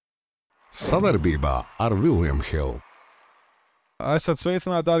Sadarbībā ar William Hill. Esat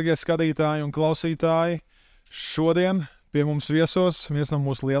sveicināti, dārgie skatītāji un klausītāji. Šodien pie mums viesos viens no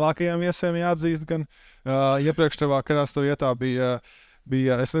mūsu lielākajiem viesiem jāatzīst, gan iepriekš tevā karastā vietā bija,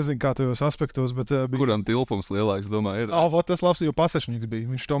 es nezinu, kā tajos aspektos, bet bija... Kuram tilpums lielāks, domāju, ir? Tas labs, jo pasešņīgs bija.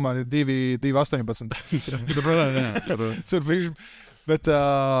 Viņš tomēr ir 2,18. Tur bija... Bet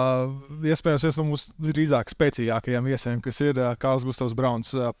iespējams viens no mūsu drīzāk spēcīgākajiem viesiem, kas ir Kārls Gustavs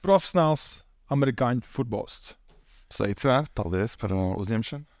Brauns, profesionāls amerikāņu futbolists. Sveicināti, paldies par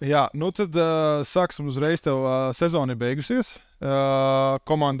uzņemšanu. Jā, nu tad sāksim uzreiz. Tev sezona ir beigusies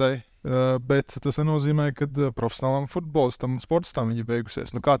komandai, bet tas nenozīmē, ka profesionālam futbolistam un sportistam viņa beigusies.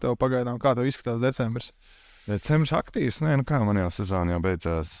 Nu, kā tev pagaidām, kā tev izskatās decembris? Decembris aktīvs, kā man jau sezona jau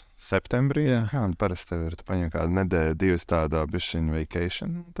beidzās septembrī. Jā. Kā man parasti tev ir, tu paņem kādu nedēļu, divas tādā bišķiņu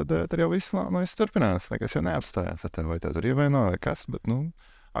vacation, tad jau viss turpinās, nekas jau neapstājās. Tad vai tev tur ievaino vai kas, bet,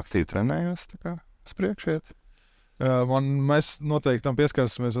 aktīvi trenējos, tā kā uz priekšu iet. Mēs noteikti tam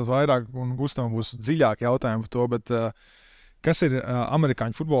pieskarsimies vairāk, un Gustavam būs dziļāk jautājumi par to, bet kas ir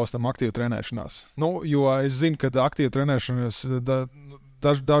amerikāņu futbolistam aktīva trenēšanās? Jo es zinu, ka aktīva trenēšanās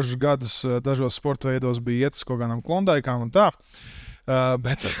dažus gadus dažos sporta veidos bija iet uz kaut kādām klondaikām un tā.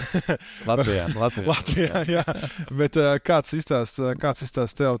 Bet Latvijā, jā. Bet kāds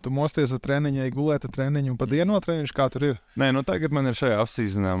izstāsts tev? Tu mosties ar treniņu, gulēt ar treniņu un pa dienu no treniņš, kā tur ir? Tagad man ir šajā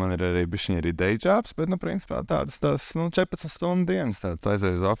off-seasonā, man ir arī bišķiņi arī day jobs, bet, principā tādas 14 stundu dienas. Tu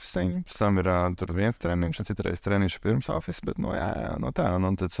aizēji uz oficiņu, pēc tam ir tur viens treniņš un citreiz treniņš pirms office, bet,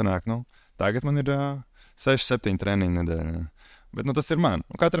 un tad sanāk, tagad man ir 6-7 treniņu nedēļā. Bet tas ir man.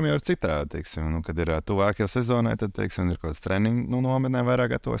 Katram jau ir citādi, teiksim. Kad ir tuvāk jau sezonai, tad, teiksim, ir kaut kāds treniņš, nometnē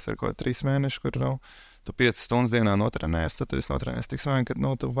vairāk gatavs, ir kaut 3 mēneši, kur, tu 5 stundas dienā notrenējies, tad tu esi notrenējies tik smagi, ka,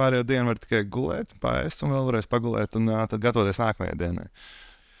 tu pārējo dienu var tikai gulēt, paēst un vēlreiz pagulēt un tad gatavoties nākamajai dienai.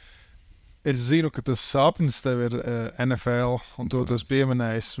 Es zinu, ka tas sapnis tev ir NFL, un tu esi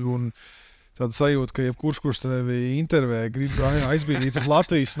pieminējis, un tāda sajūta, ka jebkurš, kurš tevi intervē, grib aizbīdīt uz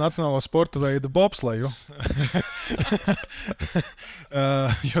Latvijas nacionālo sporta veidu bobsleju.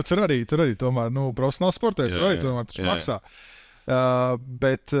 Jo tur arī tomēr, profesionāls sportējs, arī tomēr taču maksā.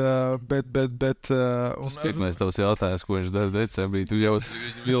 Bet tas pirmais tavs jautājums, ko viņš dara decembrī, tu jau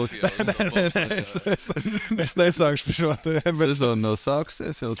vilki. Es nesākšu par šo te. Sezona nav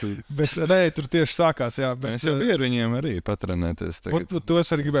sākusies jau tur. Bet tur tieši sākās, jā. Mēs jau biju ar viņiem arī patrenēties. To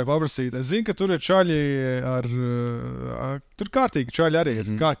es arī gribēju paprasīt. Es zinu, ka tur ir čaļi tur kārtīgi čaļi arī ir.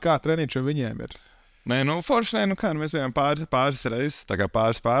 Kā treniņš ar viņiem ir? Forši, mēs bijām pāris reizes, tā kā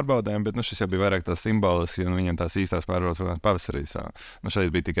pāris pārbaudēm, bet šis jau bija vairāk tās simboliski, un viņiem tās īstās pārbaudas pavasarī. Šeit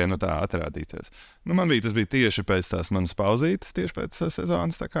bija tikai tā atrādīties. Man tas bija tieši pēc tās manas pauzītes, tieši pēc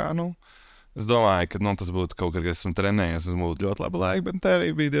sezonas, tā kā, es domāju, ka tas būtu kaut kas, kas esmu trenējies, un būtu ļoti laba laika, bet te arī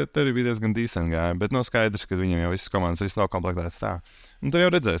bija diezgan decent gāja, bet skaidrs, ka viņiem jau visas komandas viss nokomplektēts tā. Tur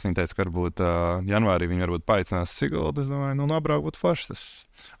jau redzēs, viņi teica, ka varbūt janvārī viņi varbūt paaicinās Siguldu, es domāju, nabraukt būtu forši, tas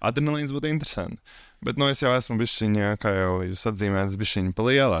adrenalīns būtu interesanti. Bet es jau esmu bišķiņa, kā jau jūs atzīmējat, bišķiņa pa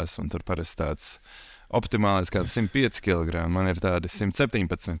lielās, un tur parasti tāds optimālais kāds 105 kg, man ir tādi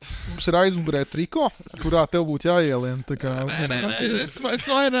 117. Mums ir aizmugurē triko, kurā tev būtu jāielien. Es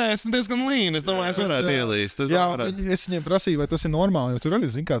esmu diezgan līni, es domāju, es varētu ielīst. Es viņiem prasīju, vai tas ir normāli, jo tur arī,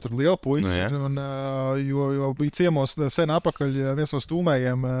 tur liela puikas. Jo bija ciemos sen apakaļ viens no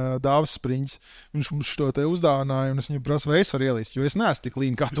stūmējiem Dāvis Spriņģis. Viņš mums šo te uzdāvināja, un es viņam prasu, vai es varu ielīst, jo es neesmu tik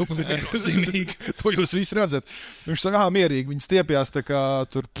līni kā tu. To jūs visi redzat. Viņš saka, mierīgi, viņi stiepjās tā kā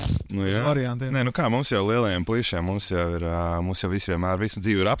tur variantiem. Mums jau lielajiem puišiem, mums jau visi vienmēr visu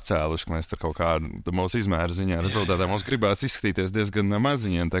dzīvi ir apcēluši, ka mēs tur kaut kādu mūsu izmēru ziņā rezultātā mums gribās izskatīties diezgan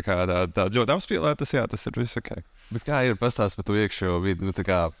maziņiem, tā kā tā ļoti apspīlētas, tas ir viss ok. Bet kā ir pastāst par to iekšējo vidi, tā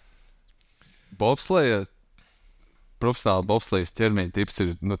kā bobsleja, profesionāli bobslejas ķermeņa tips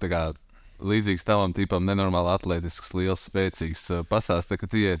ir, tā kā līdzīgs tavam tipam, nenormāli atletisks, liels, spēcīgs. Pastāsti, ka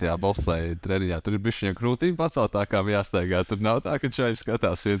tu iet bobsleja treniņā. Tur ir bišķiņa krūtīm paceltākām jāstaigā. Tur nav tā, ka čaļi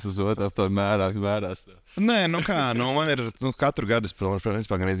skatās viens uz otru, aptuveni mērās. Man ir katru gadu, protams,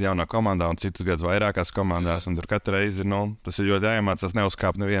 gan jaunā komandā un citus gadus vairākās komandās, un tur katru reizi, tas ir ļoti jāiemācās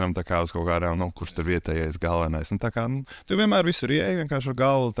neuzkāpt nevienam tā kā uz kaut kādām, kurš tur vietējais galvenais. Un tā kā, tu vienmēr visur ieej, vienkārši ar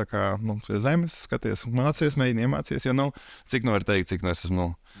galvu, tā kā, pie zemes skaties, mācies, mēģini iemācies, jo, cik var teikt, cik es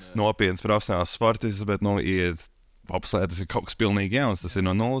esmu nopietns profesionāls sportists, bet, iet bobslēja, tas ir kaut kas pilnīgi jauns, tas ir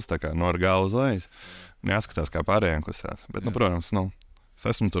no nulles, tā kā no ar galvu uz lejas. Jāskatās, kā pārējiem kusās. Bet, protams, es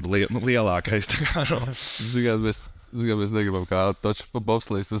esmu tur lielākais, tā kā, Mēs negribam kā toču pa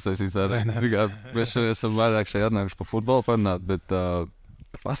bobslējas uztaisīt sēdē. Mēs šodien esam vairāk šeit atnākuši pa futbolu parunāt, bet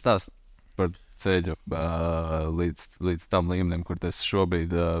pastāst par ceļu līdz tam līmenim, kur tas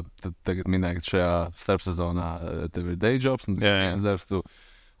šobrīd, tagad minēju, ka šajā starpsezonā tev ir day jobs, un darbs, tu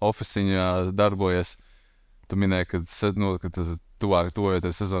oficiņā darbojies. Tu minēji, ka tas tuvāk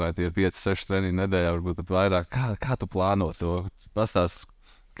tojoties sezonai, tie ir 5-6 treniņi nedēļā, varbūt pat vairāk. Kā tu plāno to? Pastāst,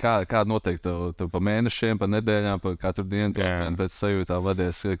 kā noteikti tev pa mēnešiem, pa nedēļām, pa katru dienu, pēc sajūtām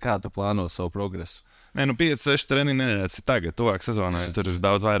vadies, kā tu plāno savu progresu? 5-6 treniņi nedēļas ir tagad, tuvāk sezonai, tur ir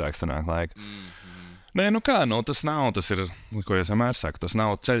daudz vairāk sanāk laika. Tas nav, tas ir, ko es vienmēr saku, tas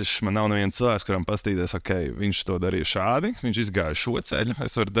nav ceļš, man nav neviens cilvēks, kuram pastīties, viņš to darīja šādi, viņš izgāja šo ceļu,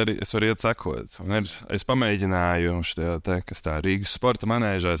 es varu iet sekot. Un es pamēģināju kas tā Rīgas sporta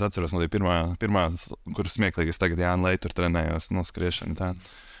manēžā, es atceros, no pirmā, kuras smieklīgi es tagad Jāna Lei tur trenējos, skriešanu tā.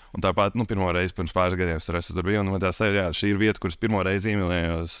 Un tāpat, pirmo reizi pirms pāris gadiem tur biju, un šī ir vieta, kuras pirmo reizi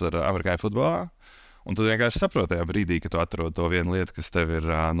iemīlējos ar amerikāņu futbolā. Un tu vienkārši saproti tajā brīdī, ka tu atrod to vienu lietu, kas tev ir,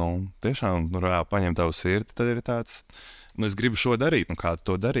 tiešām reāli paņem tavu sirdi, tad ir tāds, es gribu šo darīt, kā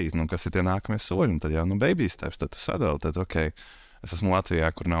to darīt, kas ir tie nākamie soļi, un tad jau, baby steps, tad tu sadali, tad, es esmu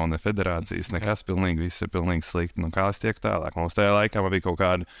Latvijā, kur nav ne federācijas, nekas pilnīgi, viss ir pilnīgi slikti, kā es tieku tālāk. Mums tajā laikā man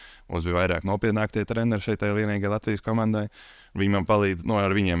bija mums bija vairāk nopietnāk tie treneri šeit tajā vienīgai Latvijas komandai, viņi man palīdz,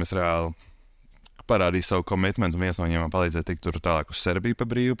 ar viņiem es reāli parādīju savu komitmentu, un viens no viņiem man palīdzēja tikt tur tālāk uz Serbiju pa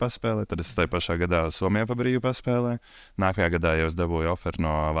brīvu paspēlē, tad es tajā pašā gadā uz Somiju pa brīvu paspēlē, nākamajā gadā jau es dabūju oferu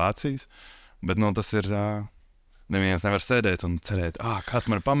no Vācijas, bet tas ir, neviens nevar sēdēt un cerēt, kāds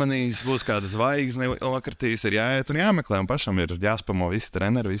man pamanīs, būs kāda zvaigzne, okratīs, ir jāiet un jāmeklē, un pašam ir jāspamo visi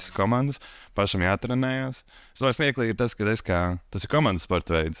treneri, visas komandas, pašam jātrenējās. Es domāju, smieklīgi ir tas, ka tas ir komandas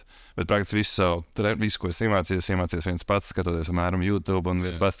sporta veids, bet praktiski visu, ko es iemācījos viens pats, skatoties apmēram YouTube un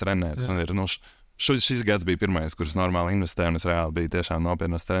viens pats trenēt. Man ir, šis gads bija pirmais, kurš normāli investēju, un es reāli biju tiešām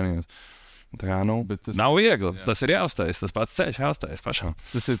nopietnos treniņos. Tā kā, nav viegli, tas ir jāuztais, tas pats ceļš jāuztais pašam.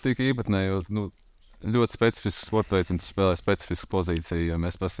 Tas ir tik īpatnēji, jo, ļoti specifisks sporta veids, un tu spēlē specifisku pozīciju, ja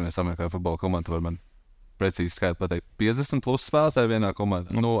mēs paskatāmies amerikāņu futbola komandu, var man precīzi skaidri pateikt, 50 plus spēlētāji vienā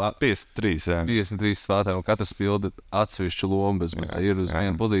komandā. 53, jā. 53 spēlētāji, un katrs pilda atsevišķu lomu, ir uz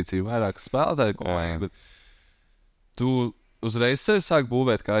vienu pozīciju vairāk spēlētāju komanda, bet tu uzreiz sevi sāk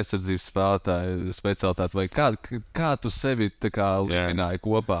būvēt kā aizsardzības spēlētāju specialitāti, vai kā tu sevi līmināji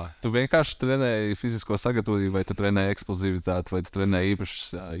kopā? Tu vienkārši trenēji fizisko sagatavotību, vai tu trenēji eksplozivitāti, vai tu trenēji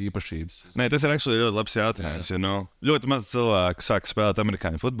īpašības? Nē, tas ir ļoti labs jautājums, jo ļoti maz cilvēku sāk spēlēt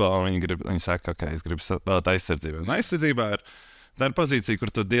amerikāņu futbolu, un viņi saka, es gribu spēlēt aizsardzībā. Un aizsardzībā tā ir pozīcija,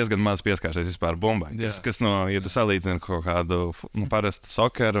 kur tu diezgan maz pieskārsies vispār bumbai. Kas ja tu salīdzini kaut kādu parastu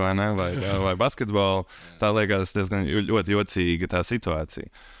sokeru vai basketbolu, tā liekas diezgan ļoti jocīga tā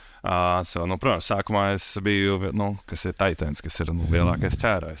situācija. Protams, sākumā es biju, kas ir Titans, kas ir lielākais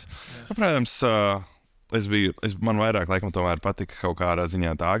ķērājs. Protams, man vairāk laikam tomēr patika kaut kādā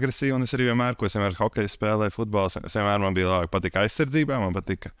ziņā tā agresija, un es arī vienmēr hokeju spēlēju, futbols, man bija labāk patika aizsardzībā, man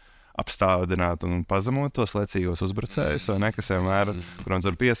patika apstādināt un pazemot tos lecīgos uzbrucējus, vai ne, kas vienmēr, kuram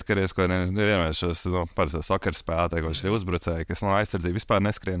tur pieskaries, ko vienmēr šos parastos soccer spēlētāji, ko šie uzbrucēji, kas no aizsardzība vispār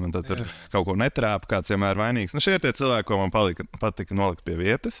neskrien, un tad tur kaut ko netrāpa, kāds vienmēr vainīgs. Šie ir tie cilvēki, ko man patika nolikt pie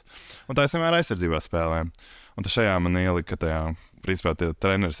vietas, un tā es vienmēr aizsardzībā spēlēju. Un tad šajā man ielika tajā, principā tie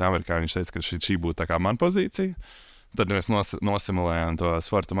treneris amerikāņi, viņš teica, ka šī būtu tā kā man pozīcija. Tad mēs nosimulējām to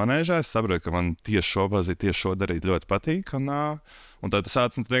sporta manēžā. Es saprotu, ka man tieši šo darīt ļoti patīk. Un tad tu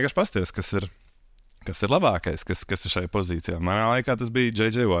sāc vienkārši pasties, kas ir labākais, kas ir šajā pozīcijā. Manā laikā tas bija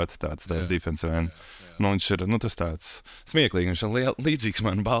J.J. Watt, tāds defensive end. Viņš ir tas tāds smieklīgi. Viņš ir līdzīgs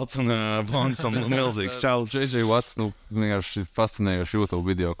man, balts un blonds un milzīgs čalis. J.J. Watts, vienkārši fascinējoši YouTube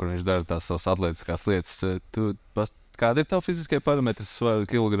video, kur viņš dara tās savas atletiskās lietas. Kādi ir tavi fiziskie parametri, svaru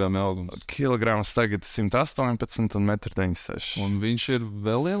kilogramu augums? Kilograms tagad 118 un 1,96 m. Un viņš ir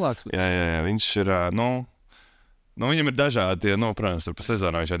vēl lielāks? Jā, viņš ir, viņam ir dažādi, protams, tur pa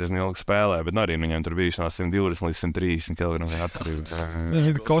sezonā viņš diezgan ilgi spēlē, bet arī viņam tur bija no 120 līdz 130 kg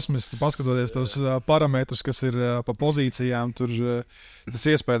atkarības. Kosmiski, paskatoties tos parametrus, kas ir pa pozīcijām, tur tas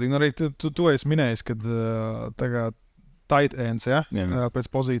iespējams. Arī tu esi minējis, kad tagad tight ends,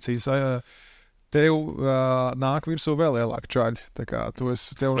 pēc pozīcijas. Tev nāk virsū vēl lielāka čaļa.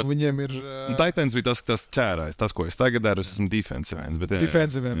 Viņiem ir. Titans bija tas ķērājs, tas, ko es tagad daru. Es esmu defensive ends.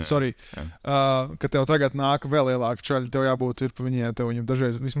 Defensive ends, sorry. Ka tev tagad nāk vēl lielāka čaļa. Tev jābūt viņiem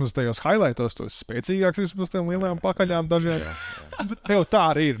dažreiz, vismaz tajos highlightos, tos spēcīgāks, vismaz tiem lielajām pakaļām dažreiz. Bet tev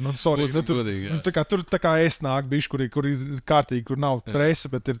tā arī ir. Tur tā kā es nāku bišķi, kur ir kārtīgi, kur nav presa,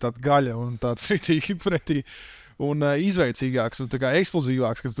 bet ir tāda gaļa un tāds ritīgi pretī. Un izveicīgāks, un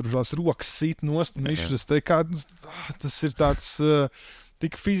eksplozīvāks, kas tur tās rokas sit nost, un tas ir tāds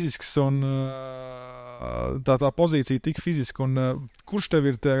tik fizisks un tā pozīcija tik fiziska, un kurš tev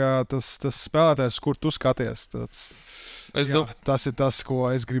ir tas spēlētājs, kur tu skaties? Tas ir tas, ko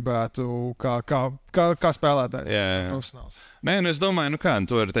es gribētu, kā spēlētājs. Profesionāls. Nē, es domāju,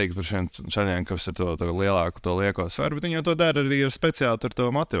 tu vari teikt par šiem čaļiem, kas ir to lielāku, to lieko svaru, bet viņi jau to dara arī ar speciāli tur to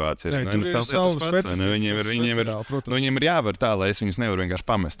motivāciju. Nē, tur ir savu specifiku. Viņiem ir jāvar tā, lai es viņus nevaru vienkārši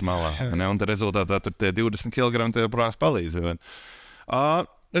pamest malā. Un tā rezultātā tur tie 20 kg tie, protams, palīdz.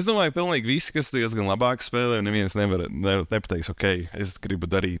 Es domāju, pilnīgi visi, kas diezgan labāk spēlē, un neviens nepateiks, ok, es gribu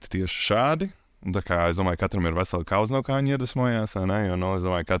darīt tieši šādi. Es domāju, katram ir vesela kauza, no kā viņi iedvesmojās. Jo, es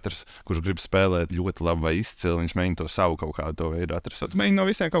domāju, katrs, kurš grib spēlēt ļoti labi vai izcili, viņš mēģina to savu kaut kādu veidu atrast. Mēģina no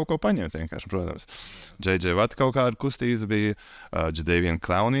visiem kaut ko paņemt, vienkārši, protams. J.J. Watt kaut kāda kustības bija, Jadavian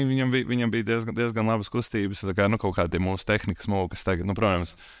Clowney, viņam bija diezgan labas kustības, kaut kādi mūsu tehnikas mūkas tagad,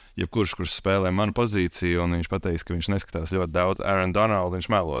 protams. Jebkurš, kurš spēlē manu pozīciju, un viņš pateiks, ka viņš neskatās ļoti daudz Aaron Donaldu, viņš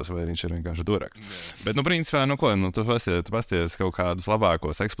melos, vai viņš ir vienkārši duraks. Bet, principā, tu pasties kaut kādus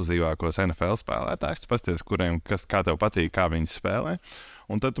labākos, eksplozīvākos NFL spēlētājus, tu pasties, kā tev patīk, kā viņi spēlē,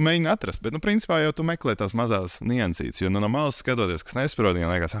 un tad tu mēģini atrast. Bet, principā, jau tu meklē tās mazās niansītes, jo no malas skatoties, kas nesaprot,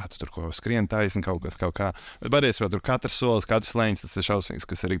 liekas, tu tur ko skrien taisni, kaut kā. Bet, patiesībā, tur katrs solis, katrs leņķis, tas ir šausmīgs,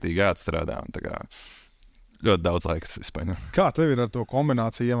 kas ir riktīgi jāatstrādā. Ļoti daudz laika tas vispār. Kā tev ir ar to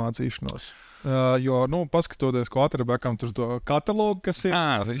kombināciju iemācīšanos? Jo, paskatoties quarterbackam tur to katalogu, kas ir,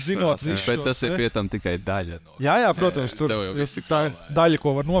 zinot visu. Bet tas ir pie tam tikai daļa. Jā, protams, tur tā ir daļa,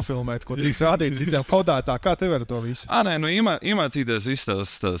 ko var nofilmēt, ko drīkst rādīt citiem kodētā. Kā tev ar to visu? Iemācīties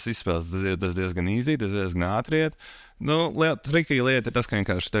visas tās izspēles, tas diezgan easy, tas diezgan ātri iet. Trikīga lieta ir tas, ka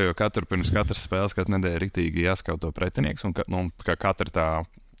vienkārši tev jau pirms katras spēles, katru nedēļu riktīgi jāskaut to pretinieks, un kā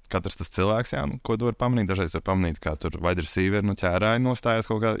katrs tas cilvēks, ko tu vari pamanīt. Dažreiz var pamanīt, kā tur wide receiver ķērāji nostājas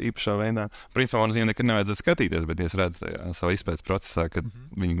kaut kādā īpašā veidā. Principā man viņiem nekad nevajadzētu skatīties, bet, ja es redzu tajā savā izpētes procesā, kad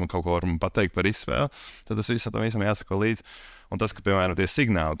viņi kaut ko var pateikt par izspēli, tad tas visam jāsako līdzi. Un tas, ka, piemēram, tie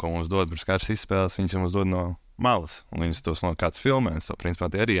signāli, ko mums dod pirms katras izspēles, viņus mums dod no malas, un viņus tos no kāds filmēs, principā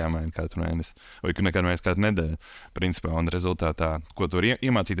tie arī jāmaina katru mēnesi, vai katru nedēļu, principā, un rezultātā, ko tur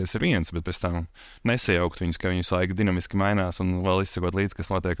iemācīties ir viens, bet pēc tam nesajaukt viņus, ka viņus laika dinamiski mainās, un vēl izsekot līdzi,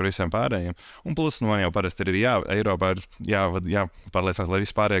 kas notiek ar visiem pārējiem. Un plus, man jau parasti ir Eiropā ir jāpārliecinās, lai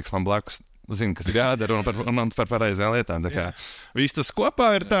vispārējais man blakus zina, kas ir jādara, un par pareizajām lietām. Viss tas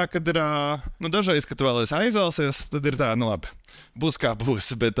kopā ir tā, kad ir, dažreiz, kad tu vēl esi aizelsies, tad ir tā, labi, būs kā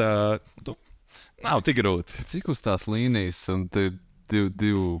būs, bet nav tik grūti. Cik uz tās līnijas, un te ir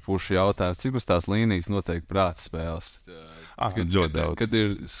divu pušu jautājums, cik uz tās līnijas notiek prāta spēles? Ļoti daudz. Kad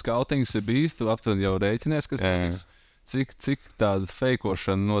ir skautings ir bijis, tu aptuveni jau rēķinies, kas notiks. Cik tāda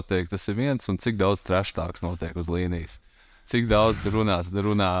feikošana notiek, tas ir viens, un cik daudz treštāks notiek uz līnijas? Cik daudz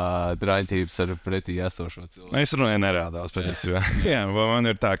runā draņķības ar pretī esošo cilvēku? Es runāju nereālās patiesībā. Jā, man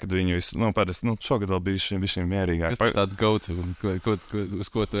ir tā, ka viņi visi, parasti, šogad vēl bija šī mierīgāk. Kas tāds go-to, uz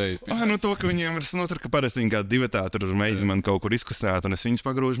ko tu ej? To, ka viņiem ir, ka parasti viņi kā divatā tur mēģina man kaut kur izkustēt, un es viņus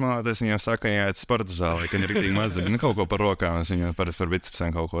pagrūžu malā, es viņiem saku, jāiet sporta zālē, ka viņi ir riktīgi mazi, kaut ko par rokām, es viņiem parasti par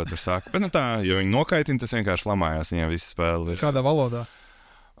bicepsēm kaut ko tur saku. Bet tā, jo viņi nokaitina, tas vienkārši lamājās, viņiem visi spēle ir. Kādā valodā?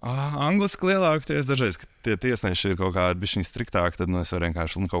 Angliski lielākoties, dažreiz, kad tie tiesneši ir kaut kādi bišķiņi striktāki, tad es varu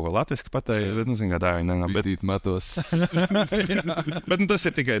vienkārši kaut ko latviski pateikt, bet, zin kā tā viņi nenāk. Bitīt matos. Bet, tas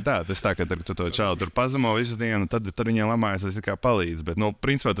ir tikai tā, ka tu to čālu tur pazemo visu dienu, tad viņiem lamājas, tas kā palīdz, bet,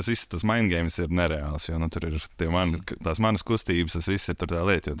 principā tas viss, tas mind games ir nereāls, jo, tur ir tās manas kustības, tas viss ir tur tā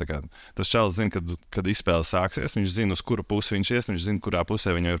lieta, jo tas čāls zina, kad izspēle sāksies, viņš zina, uz kuru pusi viņš ies, viņš zina, kurā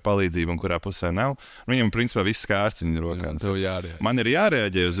pusē viņam ir palīdzība un kurā pusē nav, un viņam, principā, viss kārts viņa rokās. Man ir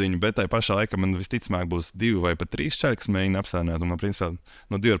jārēģē uz viņu, bet tajā pašā laikā man visticamāk būs 2 vai pat 3 čaļi, kas mēģina apsēnēt, un man, principā,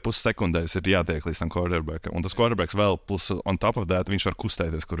 no 2,5 sekundēs ir jātiek līdz tam quarterbackam. Un tas quarterbacks vēl plus on top of that, viņš var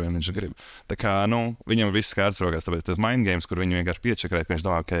kustēties, kur vien viņš grib. Tā kā, viņam viss kārts rokās, tāpēc tas mind games, kur viņi vienkārši piečakrēt, ka viņš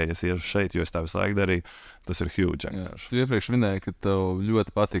domā, ok, es iešu šeit, jo es tā visu laiku darīju, tas ir huge. Tu iepriekš minēji, ka tev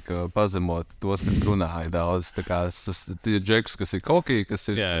ļoti patika pazemot tos, kas runāja daudz. Tā kā tas tie džekus, kas ir kokī,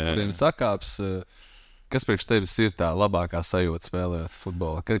 kas ir tiem sakāps. Kas priekš tevis ir tā labākā sajūta spēlējot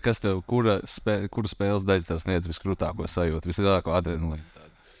futbolu? Kuru spēles daļu tev sniedz viskrūtāko sajūtu, vislielāko adrenalīnu?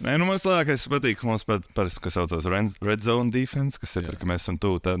 Nē, man lielākais patīk, ka mums kas saucās red zone defense, kas ir, ka mēs esam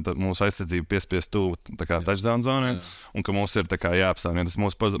tuvu, tad mūsu aizsardzība piespiest tuvu touchdown zonai, un ka mums ir jāapstāv, tas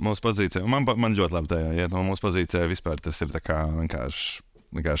mūsu pozīcija. Man ļoti labi tajā iet, no mūsu pozīcijā vispār tas ir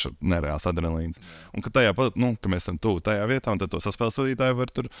vienkārši nereāls adrenalīns. Un ka tajā, ka mēs esam tuvu tajā vietā, un tad to saspēles vadītāju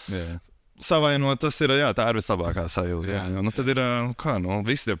var tur Savainot, tas ir, tā ir vislabākā sajūta. Jā. Nu, tad ir,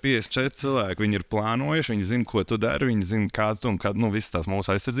 visi tie 54 cilvēki, viņi ir plānojuši, viņi zina, ko tu dari, viņi zina, kādu tu un kādu, visas tās mūsu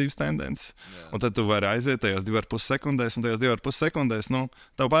aizsardzības tendences. Un tad tu vari aiziet tajās 2,5 sekundēs, un tajās 2,5 sekundēs,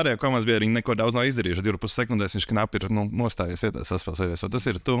 tavu pārējā komandas biedri, viņi neko daudz nav izdarījuši. 2,5 sekundēs viņš knapi ir, nostājies vietā, saspēlējies.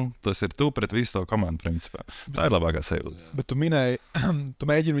 Tas ir tu pret visu to komandu, principā. Tā ir labākā sajūta. Bet tu minēji, tu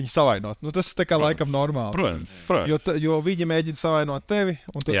mēģini viņu savainot. Tas tā kā laikam normāli. Protams. Jo viņi mēģina savainot tevi,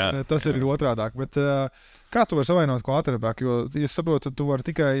 un tas ir otrādāk, bet kā tu vari savainot quarterbacku? Jo, ja saprotu, tu vari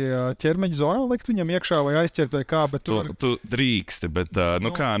tikai ķermeņa zonā likt viņam iekšā vai aizķert vai kā, bet tu drīksti, bet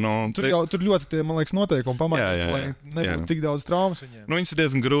tur ļoti, man liekas, noteikumi pamainīt, lai nebūtu tik daudz traumas viņiem. Viņus ir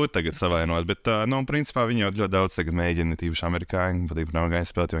diezgan grūti tagad savainot, bet, principā viņi jau ļoti daudz tagad mēģina, tīpaši amerikāņi, patīk nav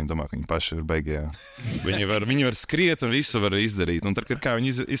gaisa spēlēt, jo viņi domā, ka viņi paši ir beigajā. Viņi var skriet un visu var izdarīt, un tad, kad kā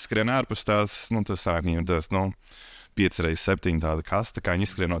viņi izskrien ārpus tās, tas sāk viņiem tas, 5x7 tāda kasta, kā viņi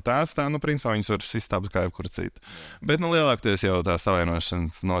izskrien no tās, principā viņus var sistāpt kā jebkur citu. Bet, lielākoties jau tā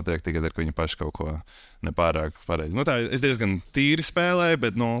savainošana notiek tikai tad, ka viņi paši kaut ko nepārāk pareizi. Tā es diezgan tīri spēlēju,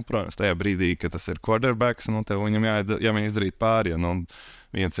 bet, protams, tajā brīdī, kad tas ir quarterbacks, tev viņam jāmēģina izdarīt pāri, jo,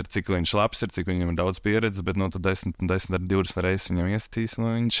 viens ir, cik viņš labs ir, cik viņam ir daudz pieredzes, bet, tu 10 ar 20 reizes viņam iestīs,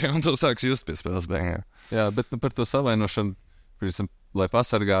 viņš jau to sāks just pie spēles beigām. Jā, bet par to savainošanu, lai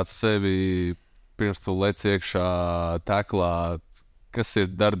pasargātu sevi, pirms tu lec iekšā teklā, kas ir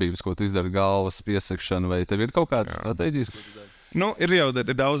darbības, ko tu izdari, galvas piesakšana, vai tev ir kaut kādas stratēģijas, ko tu dari? Ir jau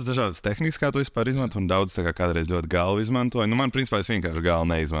daudz dažādas tehnikas, kā to vispār izmanto, un daudz kādreiz ļoti galvu izmantoju. Man, principā, es vienkārši galvu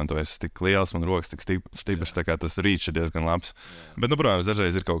neizmantoju. Es esmu tik liels, man rokas tik stipras, tā kā tas reach ir diezgan labs. Bet, protams,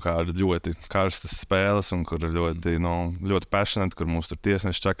 dažreiz ir kaut kāda ļoti karstas spēles, un kur ir ļoti passionate, kur mūs tur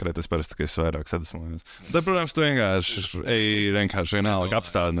tiesneši čakarē, tas parasti tikai vairāk sadusmojos. Tad, protams, tu vienkārši vienalga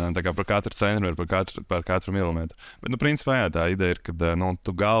apstādināt, tā kā par katru centimetru, par katru milimetru. Bet, principā, tā ideja ir, ka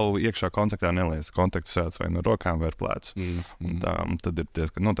tu galvu iekšā kontaktā neliec. Kontaktu sāc vai no rokām vai ar plecu. Tad ir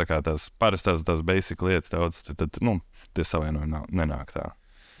diezgan, tā kā tās parastās tās basic lietas daudz, tad tie savainojumi nenāk tā.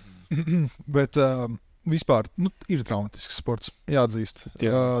 Bet vispār, ir traumatisks sports, jāatzīst.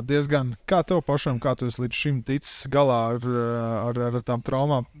 Diezgan, kā tev pašam, kā tu esi līdz šim ticis galā ar tām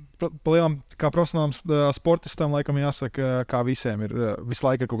traumām? Palielam, kā profesionālam sportistam, laikam jāsaka, kā visiem ir visu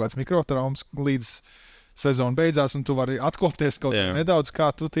laiku kaut kāds mikrotraumas līdz sezona beidzās, un tu vari atkopties kaut kā nedaudz, kā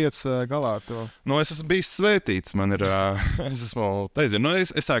tu tiec galā ar to. Es esmu bijis svētīts, man ir, es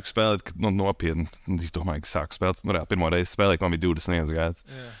sāku spēlēt, nopietni, es domāju, ka sāku spēlēt, pirmo reizi spēlēju, man bija 21 gads.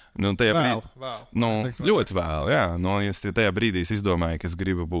 Ļoti vēl, jā. Es tajā brīdī izdomāju, ka es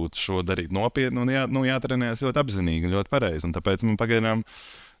gribu būt šo darīt nopietni, un jātrenējas ļoti apzinīgi un ļoti pareizi, un tāpēc man pagaidām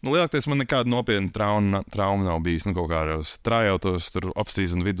lielākoties man nekāda nopietna trauma nav bijis. Kaut kādos trājautos, tur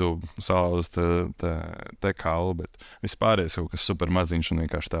off-season vidū salauz te kaulu, bet vispārējais kaut kas super maziņš un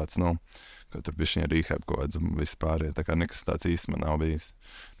vienkārši tāds, ka tur bišķiņa rehab kaut kāds un vispārējais. Tā kā nekas tāds īsti man nav bijis.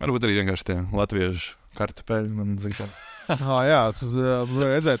 Varbūt arī vienkārši tie latviešu kartupeļi, man zina kā. Jā, tu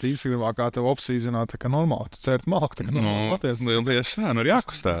redzēt Instagramā, kā tev off-seasonā, tā kā normāli, tu cērt malku, tā kā normāls patiesas. Tieši tā, ir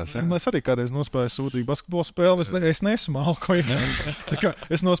jākustās. Jā. Es arī kādreiz nospēju sūtīt basketbola spēli, es nesu malku. Tā kā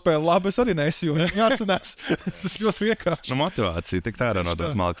es nospēju labi, es arī nesu, jo jāsanās. Tas ļoti vienkārši. Motivācija, tik tā no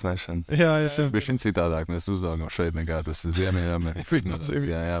tās malkas nešana. Jā. Bišķiņ citādāk, mēs uzaugam šeit nekā tas ir Ziemeļamerikā.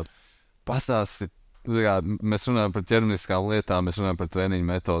 Jā. Pastāsti, mēs runājam par ķermeniskām lietām, mēs runājam par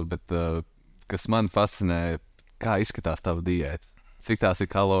treniņu metodu, bet kas man fascinē, kā izskatās tava diēta? Cik tās ir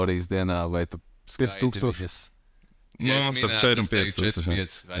kalorijas dienā, vai tu 5000? Jā, starp 4 un 5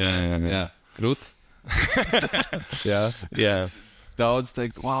 000. Jā. Krūti? Jā. Daudz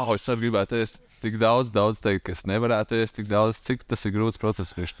teikt, wow, es arī gribētu ēst tik daudz teikt, ka es nevarētu ēst tik daudz. Cik tas ir grūts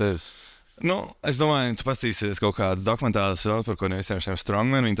process priekš tevis? Es domāju, tu paskatīsies kaut kādas dokumentālas filmas, par ko ne visiem šiem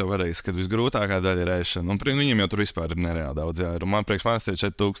strongmen, viņi to varēs, kad visgrūtākā daļa ir ēšana. Un viņiem jau tur vispār ir nereāli daudz jāir. Man priekš manis tie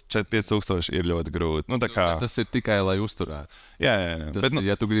 4-5 ir ļoti grūti. Tas ir tikai, lai uzturētu. Jā. Bet,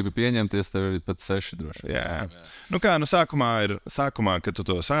 ja tu gribi pieņemties, tev ir pat 6 droši. Jā. Sākumā, kad tu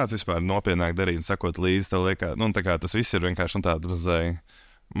to sāc vispār nopietnāk darīt un sakot līdzi, tev liekas, tas viss ir vienkārši tāds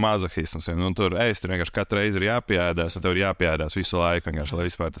mazohisms. Tur ēst ir vienkārši katru reizi ir jāpieēdās, un tev ir jāpieēdās visu laiku, vienkārši, lai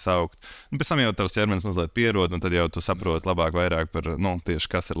vispār tas augt. Pēc tam jau tavs ķermenis mazliet pierod, un tad jau tu saproti labāk vairāk par, tieši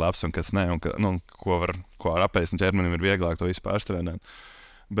kas ir labs un kas ne, un ko var apēst, un ķermenim ir vieglāk to visu pārstrādāt.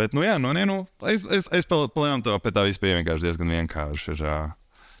 Bet, es palēmu to pēc tā vispār vienkārši diezgan vienkārši ir,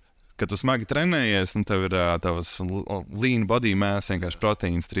 kad tu smagi trenējies, un tev ir tavs lean body mass, vienkārši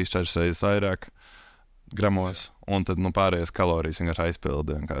proteīns 3-4 reizes vairāk gramos, un tad pārējās kalorijas vienkārši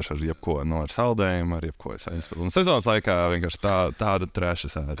aizpildi vienkārši ar jebko, ar saldējumu, ar jebko es aizpildu. Un sezonas laikā vienkārši tāda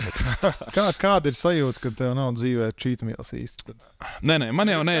trešas ēda. Kāda ir sajūta, kad tev nav dzīvē cheat meals īsti? Nē, man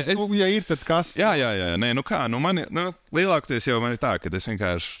jau ja ir, tad kas? Jā, nē, lielākoties jau man ir tā, ka es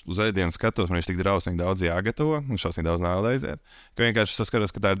vienkārši uz ēdienu skatos, man ir tik drausmīgi daudz jāgatavo, un šausmīgi daudz naudas aiziet, ka vienkārši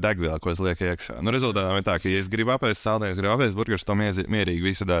saskaros, ka tā ir degviela, ko es lieku iekšā. Rezultātā ir tā, ka, ja es gribu apēst saldējumus, gribu apēst burgerus, to mierīgi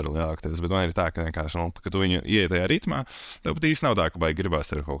visu daru lielākoties, bet man ir tā, ka vienkārši, ka tu viņu ieiet tajā ritmā, tev pat īsti nav tā, ka baigi gribās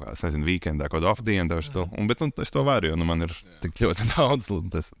tev kaut kāds, weekendā, kaut kādu off-dienu, bet es to varu, jo man ir tik ļoti daudz, un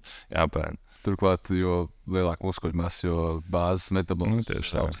tas jāpēn. Turklāt, jo lielāka muskuļu masa, jo bāzes metabolisms ir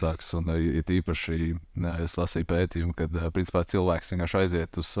augstāks. Un īpaši, es lasīju pētījumu, kad principā cilvēks vienkārši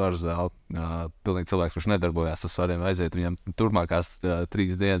aiziet uz svaru zāli. Pilnīgi cilvēks, kurš nedarbojās ar svariem, aiziet, viņam turpmākās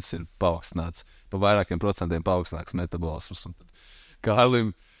 3 dienas ir paaugstināts, pa vairākiem procentiem paaugstināts metabolisms.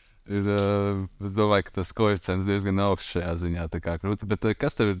 Kārlim ir, es domāju, ka tas koeficients diezgan augsts šajā ziņā. Bet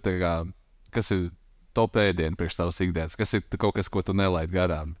kas tev ir, kas ir top ēdienu priekš tavas ikdienas? Kas ir kaut kas, ko tu nelaid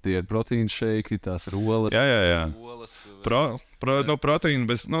garām? Tie ir proteīna šeiki, tās ir olas. Jā. Proteīna,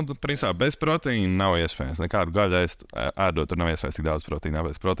 bez proteīna nav iespējams. Nekādu gaļu ēdot, tur nav iespējams tik daudz proteīna.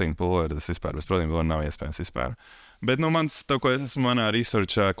 Bez proteīna pulvera tas vispār, bez proteīna pulvera nav iespējams vispār. Bet, ko es esmu manā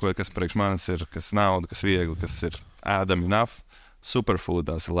researchā, kas priekš manis ir, kas nauda, kas viegli, kas ir ēdami enough, superfood,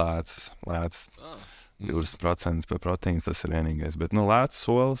 tās ir lēts. 20% par proteīnu, tas ir vienīgais. Bet, lēts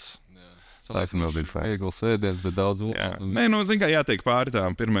solis. Tas ir viegls ēdiens, bet daudz vācu. Nē, jātiek pāri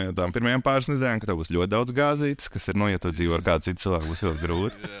tām pirmajām pāris nedēļām, ka tev būs ļoti daudz gāzītes, kas ir, ja tu dzīvo ar kādu citu cilvēku, būs ļoti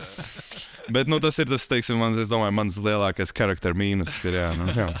grūti. Bet, tas ir tas, teiksim, es domāju, mans lielākais charakter mīnus, ka ja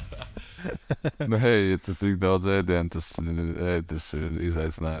tu tik daudz ēdienu, tas ir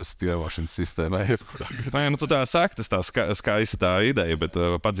izaicinājums ievošanas sistēmai. Nē, tu tā saki, tas tā skaista tā ideja, bet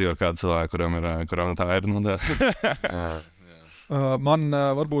padzīvo ar kādu cilvēku, kuram tā ir, Man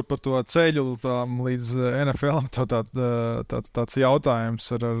varbūt par to ceļu līdz NFL tāds jautājums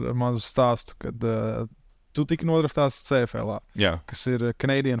ar mazu stāstu, kad tu tiki nodraftēts CFL, kas ir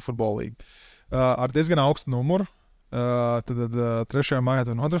Canadian Football League, ar diezgan augstu numuru. Tad 3. maijā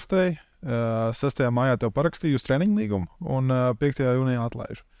tev nodraftēja, 6. maijā tev parakstīja uz treniņu līgumu un 5. jūnijā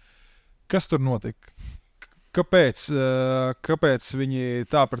atlaiž. Kas tur notika? Kāpēc viņi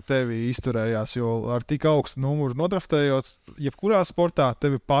tā par tevi izturējās? Jo ar tik augstu numuru nodraftējot, jebkurā sportā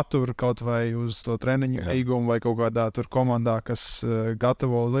tevi patur kaut vai uz to treniņu līgumu vai kaut kādā tur komandā, kas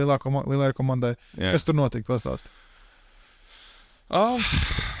gatavo lielai komandai. Kas tur notika? Pastāsti.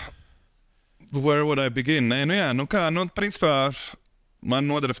 Where would I begin? Nē, principā man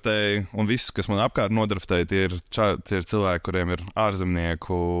nodraftēja, un viss, kas man apkārt nodraftēja, tie ir cilvēki, kuriem ir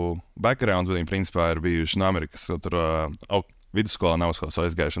ārzemnieku backgrounds, bet viņi principā ir bijuši no Amerikas, tur vidusskolā nav skolas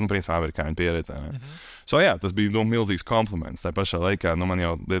aizgājuši, principā amerikāņu pieredzē. Tas bija milzīgs kompliments. Tā pašā laikā, man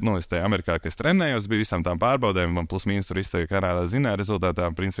jau, es tajā Amerikā, kas trenējos, bija visām tām pārbaudēm, man plus mīnus tur izteikti Kanādā zināja rezultātā,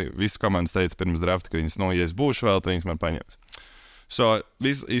 principā visas komandas teica pirms drafta, ka viņas, ja es būšu vēl, tad viņas man paņems.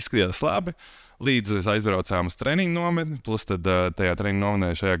 Viss izskatījās labi. Līdz es aizbraucām uz treniņu nometni, plus tad tajā treniņu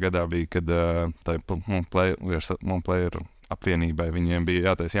nometnē šajā gadā bija, kad Player apvienībai viņiem bija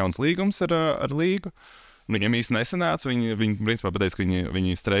jātaisa jauns līgums ar līgu. Viņiem īsti nesanāca, viņi principā pateica, ka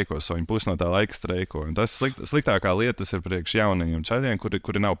viņi streikos, viņi pusi no tā laika streiko. Un tas sliktākā lieta ir priekš jaunajiem čaļiem,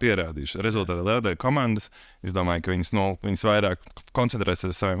 kuri nav pierādījuši. Rezultātā lielākā komandas, es domāju, ka viņas vairāk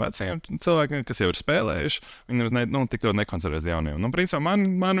koncentrēsies uz saviem vecajiem cilvēkiem, kas jau ir spēlējuši. Viņi tik ļoti nekoncentrēs jauniem. Principā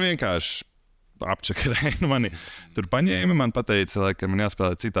man vienkārši apčakarēja. Mani tur paņēma, man pateica, ka man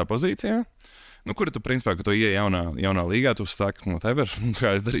jāspēlē citā pozīcijā. Kuru tu, principā, kad tu ieej jaunā līgā, tu saki, kā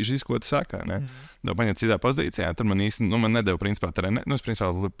es darīšu visu, ko tu saki. Tu paņem citā pozīcijā, tur man īsti, man nedēļa, principā, trenēt. Es, principā,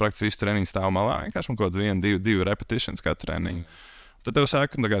 praktiski visu treniņu stāvu malā, vienkārši man kaut kāds 1-2 repetitions kā treniņu. Tad tev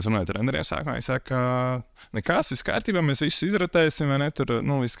saka, es runāju treneriem, viņi saka, nekas, viss kārtībā, mēs visus izrotēsim, vai ne, tur,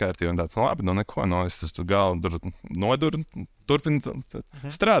 viss kārtībā, un tāds, labi, neko, es tur galvu noduru, turpinu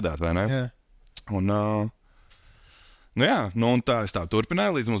strādāt, vai ne? Un tā es tā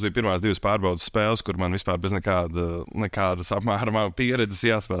turpināju, līdz mums bija pirmās 2 pārbaudas spēles, kur man vispār bez nekādas apmēram pieredzes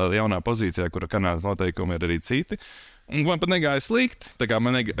jāspēlē jaunā pozīcijā, kura Kanādas noteikumi ir arī citi. Un man pat negāja slikti, tā kā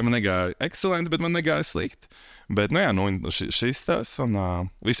man negāja ekscelenti, bet man negāja slikti. Bet, šis tas un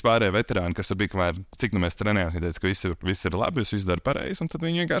vispārējie veterāni, kas tur bija, cik mēs trenējām, viņi teica, ka viss ir labi, viss dara pareizi, un tad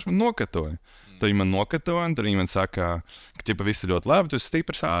viņi vienkārši man nokatoja. Tad viņi man nokatoja, un tad viņi man saka, ka viss ir ļoti labi, tu esi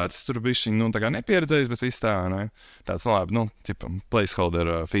stiprs ārsts, tur bišķiņ, tā kā nepieredzējis, bet viss tā, tāds, labi, placeholder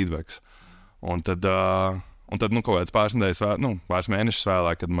feedbacks. Un tad Un tad, kaut kāds pāris mēnešus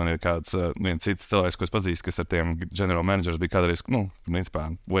vēlāk, kad man ir kāds viens cits cilvēks, ko es pazīstu, kas ar tiem general managers bija kādreiz, principā,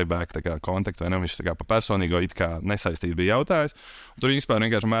 way back, tā kā kontakti, vai ne, viņš tā kā pa personīgo it kā nesaistīti bija jautājis. Un tur viņi vispār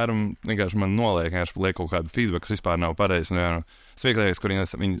vienkārši man noliek, liek kaut kādu feedback, kas vispār nav pareizi. Smieklīgais, kur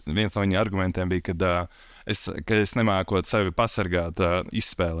viens no viņa argumentiem bija, ka es nemākot sevi pasargāt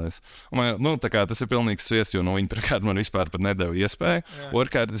izspēlēs. Un man, tas ir pilnīgs sviests, jo viņi pirmkārt man vispār pat nedeva iespēju.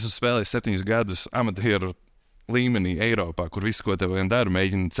 Otrkārt, es spēlēju 7 gadus amatieru līmenī Eiropā, kur visu, ko tev vien dara,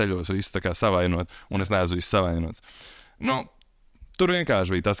 mēģina ceļos visu tā kā savainot, un es neesmu visu savainots. Tur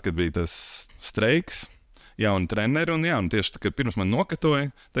vienkārši bija tas, kad bija tas streiks, jauni treneri, un tieši kad pirms man nokatoja,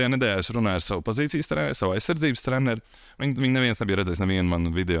 tajā nedēļā es runāju ar savu pozīcijas treneri, savu aizsardzības treneri. Viņi neviens nebija redzējis nevienu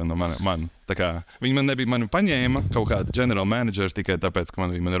manu video no man. Viņi mani paņēma kaut kādu general manager tikai tāpēc, ka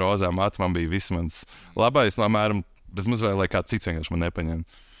man bija rozā matu, man bija viss mans labais, apmēram bez mazvēl, lai kāds cits vienkārši man nepaņem.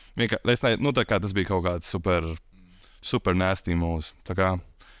 Tas bija kaut kāds super nasty mūs.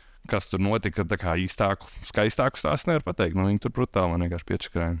 Kas tur notika, īstāku, skaistāku stāstu nevar pateikt. Viņi tur brutāli man vienkārši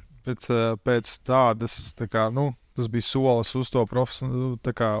piečakrēja. Bet pēc tādas, tas bija solis uz to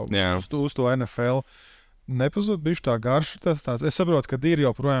uz to NFL. Nepazūd bišķi tā garša. Tāds. Es saprotu, ka ir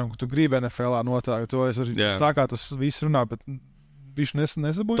joprojām, ka tu gribi NFL-ā notākt. To es arī tā kā tas viss runā, bet bišķi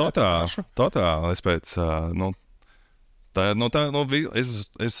nesabūja. Totāli. Es pēc,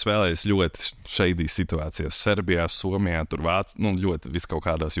 es spēlēju ļoti šeidīs situācijās. Serbijā, Somijā, tur Vācijā, ļoti vis kaut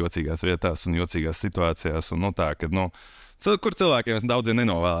kādās jocīgās vietās un jocīgās situācijās. Kur cilvēkiem daudziem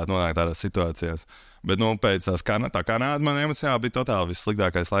nenovēlētu nonākt tādās situācijās. Bet pēc tās Kanāda man emocionāli bija totāli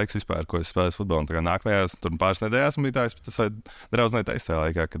vissliktākais laiks vispār, ko es spēlēju futbolu. Tā kā nākamajās pāris nedēļās man bija tā, es draudz teicu tajā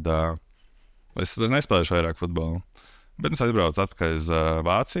laikā, kad es nespēlēšu vairāk futbolu. Bet es aizbraucu atpakaļ uz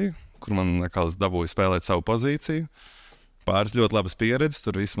Vāciju, kur man dabūja spēlēt savu pozīciju. Pāris ļoti labas pieredzes,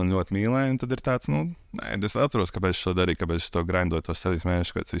 tur viss man ļoti mīlēja, un tad ir tāds, es atceros, kāpēc es to darīju, kāpēc es to grindoju tos 7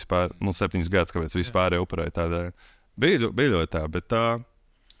 mēnešus, kāpēc vispār, 7 gadus, kāpēc vispār upurēju tādēļ. Bija ļoti tā, bet tā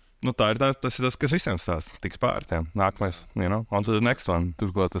ir tas, kas visiem stāsta, tiks pāri tiem. Nākamais, on to the next one.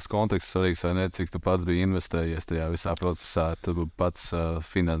 Turklāt tas konteksts svarīgs, vai ne, cik tu pats biji investējies tajā visā procesā, tu pats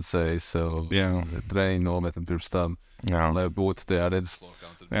finansēji sev treniņu nometni pirms tam. Jā. Lai būtu tajā redzeslokā.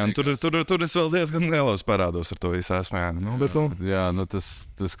 Tur es vēl diezgan lielos parādos ar to visu esmu.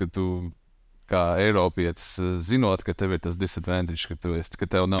 Tas, ka tu kā Eiropietis, zinot, ka tev ir tas disadvantage, ka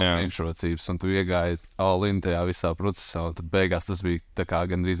tev nav priekšrocības, un tu iegāji all-in tajā visā procesā, un tad beigās tas bija tā kā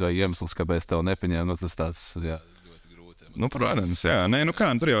gandrīz vai iemesls, kāpēc tev nepaņēma. Tas tāds, ļoti grūti. Protams, jā.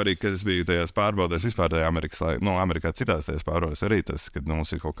 Tur jau arī, kad es biju tajās pārbaudēs vispār tajā Amerikā citās tajās pārbaudēs arī tas, kad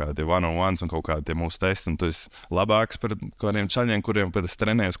mums ir kaut kādi one-on-ones un kaut kādi tie mūsu testi, un tu esi labāks par kādiem čaļiem, kuriem pēc es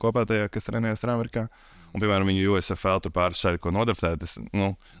trenējos kopā tajā, kas trenējos ar Amerikā. Un, piemēram, viņu USFL tur pāris šādi, ko nodraftēt.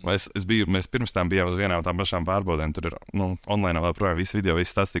 Mēs pirms tam bijām uz vienām tām pašām pārbaudēm. Tur ir online vēl projām visi video,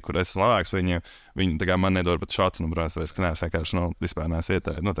 visi stāsti, kur es esmu labāks. Viņi tā kā man nedod pat šāds, protams, tāpēc, ka neesmu vienkārši vispār neesmu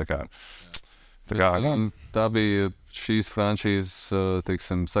vietēji. Tā bija šīs franšīzes,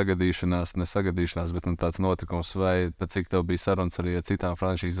 nesagadīšanās, bet tāds notikums, vai pēc cik tev bija sarunas arī ar citām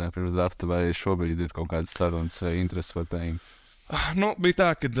franšīzēm pirms drafta, vai šobrīd ir kaut kādas sarunas vai intereses par tēm? Bija tā,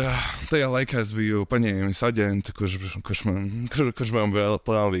 ka tajā laikā es biju paņēmis aģentu, kurš man vēl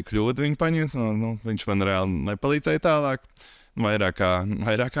plānīgi kļūda viņu paņemt. Viņš man reāli nepalīdzēja tālāk. Vairāk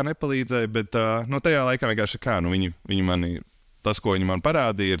kā nepalīdzēja, bet tajā laikā vienkārši viņi mani, tas, ko viņi man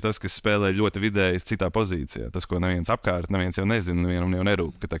parādīja, ir tas, kas spēlē ļoti vidēji citā pozīcijā. Tas, ko neviens apkārt, neviens jau nezina, nevienam jau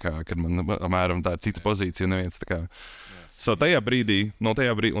nerūp, kad man apmēram tā ir cita pozīcija, neviens tā kā. Tajā brīdī, un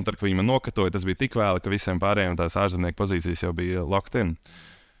tad, kad viņi man nokatoja, tas bija tik vēli, ka visiem pārējiem tās ārzemnieku pozīcijas jau bija locked in.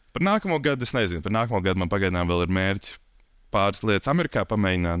 Par nākamo gadu es nezinu. Par nākamo gadu man pagaidām vēl ir mērķi pāris lietas Amerikā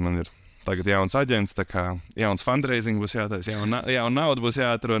pamēģināt. Man ir tagad jauns aģents, tā kā jauns fundraising būs jātaisa, jauna nauda būs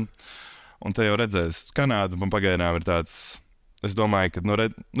jāatrod. Un te jau redzēs, Kanāda man pagaidām ir tāds, es domāju, ka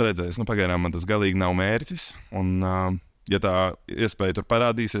redzēs, pagaidām man tas galīgi nav mērķis. Un, ja tā iespēja tur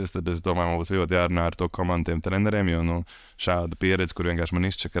parādīsies, tad es domāju, man būs ļoti jārunā ar to komandiem treneriem, jo šāda pieredze, kur vienkārši man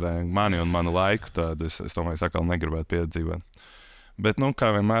izčakarēja mani un manu laiku, tad es domāju, es atkal negribētu piedzīvot. Bet,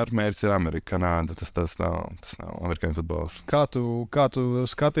 kā vienmēr, mērķis ir Amerika, Kanāda, tas nav amerikāņu futbols. Kā tu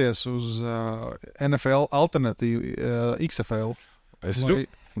skaties uz NFL alternatīvu XFL?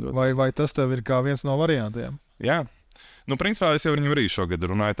 Vai tas tev ir kā viens no variantiem? Jā. Principā es jau viņam arī šogad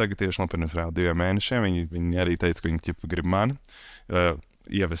runāju, tagad tieši pirms 2 mēnešiem. Viņi arī teica, ka viņi grib mani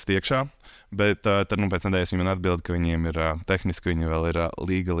ievest iekšā, bet tad pēc nedēļas viņi man atbild, ka viņiem ir tehniski, viņi vēl ir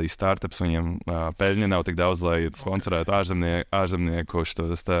legally startups, viņiem peļņa nav tik daudz, lai sponsorētu ārzemnieku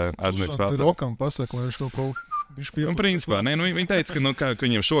šos ārzemnieku spēlētājus. Rokam pasaka, vai viņš kaut ko... Principā, viņi teica, ka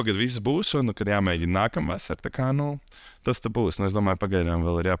viņiem šogad viss būs, un kad jāmēģina nākamvasar, tā kā, tas te būs. Es domāju, pagaidām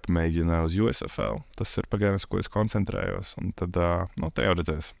vēl ir jāpamēģina uz USFL. Tas ir pagaidām, ko es koncentrējos, un tad, te jau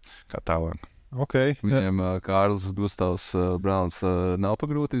redzēs, kā tālāk. Okay. Viņiem Kārlis Gustavs Brauns nav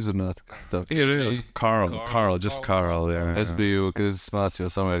pagrūti izrunāt. Ir Carl, just Carl, jā. Es biju, kad es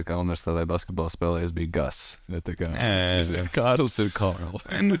mācījos Amerikā universitātē basketbolu spēlē, es biju Gus. Kārlis ir Carl.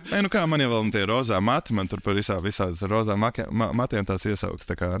 Kā man jau vēl tie rozā mati, man tur par visādas rozā matiem tās iesaukt.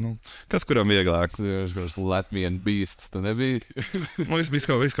 Tā kā, kas kuram vieglāk? Tas Latvian Beast, tu nebija?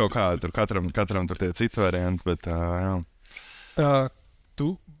 Viss kaut kā, tur katram tur tie citi varianti, bet jā.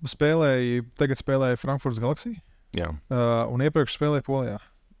 Tu tagad spēlēji Frankfurtas Galaxy? Jā. Un iepriekš spēlēji Polijā?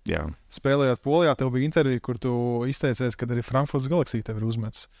 Jā. Spēlējot Polijā, tev bija intervija, kur tu izteicies, kad arī Frankfurtas Galaxy tev ir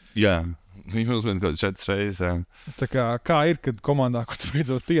uzmets. Jā, viņi uzmet kaut 4 reizes. Jā. Tā kā ir, kad komandā, kur tu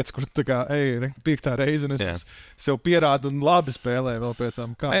beidzot tiec, kur tu tā kā, 5. reize, un es sev pierādu un labi spēlēju vēl pēc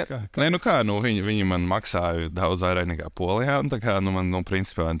tam. Viņi man maksāja daudz vairāk nekā Polijā, un tā kā, man,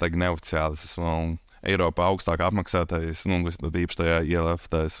 principā, tagad neoficiāli es esmu Eiropā augstāk apmaksātais, īpaši tajā ILF,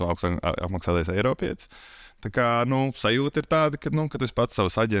 tas augstāk apmaksātais Eiropietis. Tā kā, sajūta ir tāda, ka, kad es pats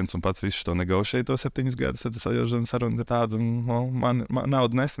savus aģentus un pats visu to negaušēju to 7 gadus, tad sajūta saruna ir tāda, un man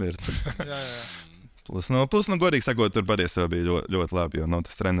nauda nesmirt. Jā. Plus, godīgi sakot, tur patiesībā bija ļoti, ļoti labi, jo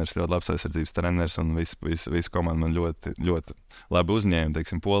tas treneris ļoti labs aizsardzības treneris, un visu komandu man ļoti, ļoti labi uzņēma,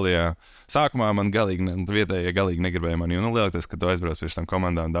 teiksim, Polijā. Sākumā man vietējie galīgi negribēja mani, jo, lielākais, kad tu aizbrauc pie šitām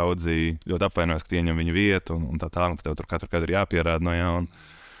komandām, daudzi ļoti apvainojas, ka ieņem viņu vietu, un tā tālāk, ka tev tur katru ir jāpierāda no jauna.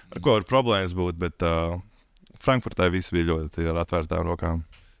 Ar ko var problēmas būt, bet Frankfurtā viss bija ļoti ar atvērtām rokām.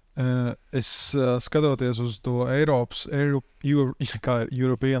 Es skatoties uz to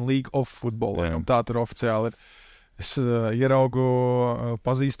European League of Football, tā tur oficiāli ir. Es ieraugu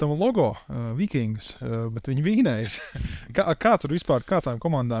pazīstamu logo, Vikingus, bet viņi Vīnējas. Kā tur vispār, kā tām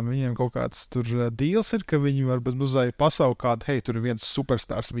komandām, viņiem kaut kāds tur deals ir, ka viņi varbūt muzēja pasaukt kādu, hei, tur ir viens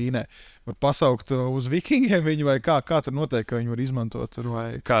superstārs Vīnē. Var pasaukt uz Vikingiem viņi vai kā tur notiek, ka viņi var izmantot tur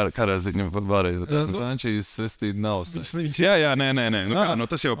vai... Kādā ziņā vēlreiz? Frančīzes sestīt nav. Jā, nē.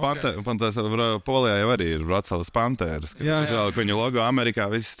 Tas jau Polijā jau arī ir Vroclavas Panthers. Kad viņu logo Amerikā,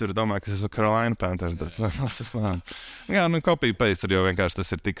 visi tur domā, ka tas ir Carolina Panthers. Tas nav. Jā, copy-paste tur jau vienkārši tas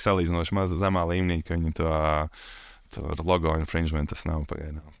ir tik salīdzinoši maz zemā līmenī, ka viņi to logo infringement tas nav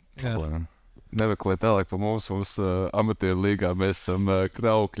pagaidām. Nemeklē tālāk pa mūsu amatieru līgā, mēs esam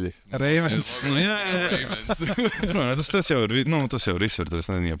kraukļi. Ravens. Tas jau ir izsver, tas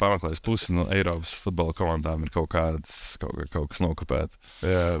nezinu, ja pameklēs pusi no Eiropas futbola komandām ir kaut kas nokopēts.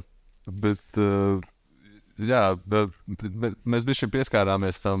 Jā, bet mēs bišķi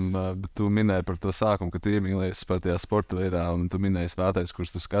pieskārāmies tam, bet tu minēji par to sākumu, ka tu iemīlējies par tajā sporta lietā, un tu minēji spēlētājs,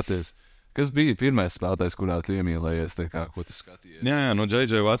 kurus tu skaties. Kas bija pirmais spēlētājs, kurā tu iemīlējies, ko tu skatījies? Jā,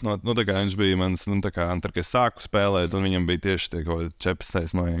 J.J. Watt, viņš bija mans, kad es sāku spēlēt, un viņam bija tieši tie kaut kādi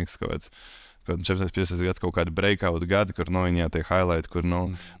 14, man liekas, kaut kāds 14-15 gads kaut kādi breakout gadi, kur viņā tie highlighti, kur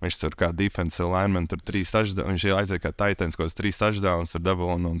viņš tur kā defensive lineman, tur 3 touchdowns, viņš aiziet kā Titans, kaut kāds 3 touchdowns tur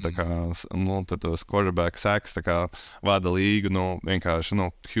dabūna, un tā kā, tur tos quarterback sacks, tā kā vada līgu, vienkārši,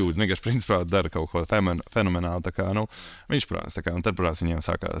 huge, vienkārši principā dara kaut ko fenomenāli, tā kā, viņš, protams, tā kā, un tad, protams, viņiem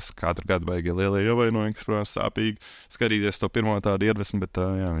sākās katru gadu baigie lielie ievainojumi, kas, protams, sāpīgi skatīties to pirmo tādu iedvesmu, bet,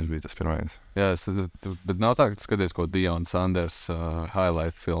 jā, viņš bija tas pirmais. Jā, bet nav tā, ka tu skaties ko Deion Sanders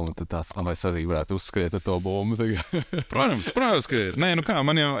highlight filmu, tad tāds, vai es arī varētu uzskriet ar to bumbu. Protams, ka ir. Nē,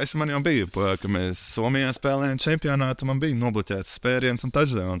 man jau bija, ka mēs Somijā spēlējām čempionātu, man bija nobloķēts spēriens un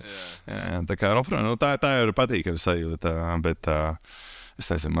touchdown. Jā, tā kā, tā ir patīkama sajūta, bet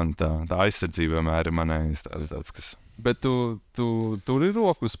es nezinu, man tā aizsardzība vienmēr ir manējis tāds, kas... Bet tur ir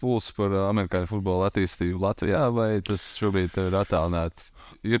rokas pulss par amerikāņu futbolu attīstību Latvijā, vai tas šobrīd ir attālināts?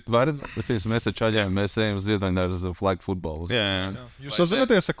 Mēs ar čaļiem, mēs ejam uz Ziedoņdāru uz flag futbolu. Jā. Jūs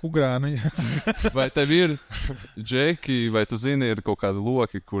sazināties ar Kugrānu? Vai tev ir džeki, vai tu zini, ir kaut kādi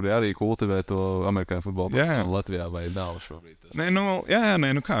loki, kuri arī kultivē to amerikāņu futbolu Latvijā, vai nav šobrīd?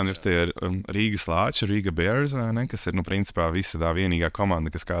 Ir tie Rīgas Lāči, Rīga Bears, kas ir, principā, visa tā vienīgā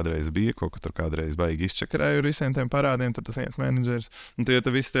komanda, kas kādreiz bija, kaut kur tur kādreiz baigi izčakarēja ar visiem tiem parādiem, tur tas viens menedžers, un tie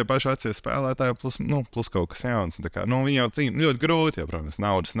visi tie paši vecie spēlētāji, plus kaut kas jauns. Viņi jau cīna ļoti grūti, protams,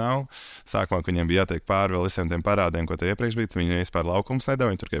 naudas nav. Sākumā, kad viņiem bija jātiek pāri vēl visiem tiem parādiem, ko tie iepriekš bija, viņi vispār laukums nedēļ,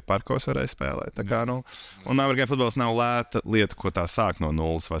 viņi tur tikai parkos varēja spēlēt. Tā kā, un amerikāņu futbols nav lēta lieta, ko tā sāk no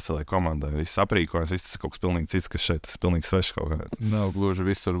nulles veselai komandai. Viss aprīkojas, viss tas kaut kas pilnīgi cits, kas šeit tas pilnīgi svešs kaut kāds. Nav gluži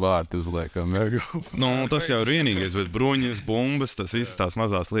visur vārti uzliekam. Tas jau ir vienīgais, bet bruņas, bumbas, tas visas tās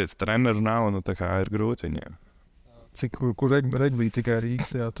mazās lietas treneru nav, tā kā ir grūti viņiem. cik, kur regbija tikai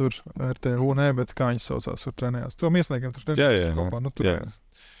Rīgas tajā tur RTU, bet kā viņi saucās, tur trenējās. To miesniekiem tur trenējās kopā. Nu, tur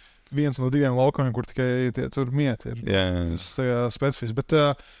viens no 2 laukumiem, kur tikai tie tur mieti ir. Tas specifisks. Bet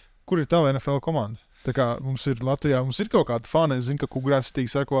kur ir tava NFL komanda? Tā kā mums ir Latvijā, mums ir kaut kāda fani, es zinu, ka Kugrāns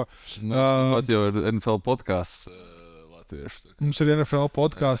tīgi sako. Pat jau ir NFL podcasts. Mums ir NFL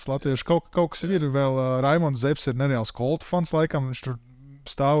podkāsts latviešu. Kaut kas ir vēl. Raimonds Zepsi ir nereāls Colts fans, laikam. Viņš tur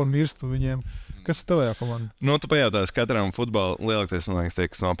stāv un mirst par viņiem. Kas ir tavajā komandā? Nu, tu pajautās, katram futbola lielākais, man liekas, tie,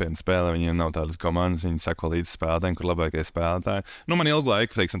 kas nopietni spēlē, viņiem nav tādas komandas, viņi sako līdz spēlētājiem, kur labākie spēlētāji. Nu, man ilgu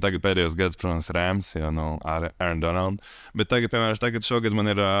laiku, teiksim, tagad pēdējos gadus, protams, Rams, jo no Aaron Donald. Bet tagad, piemēram, šogad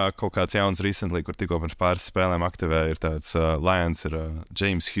man ir kaut kāds jauns recently, kur tikko pirms pāris spēlēm aktivēja, ir tāds Lions, ir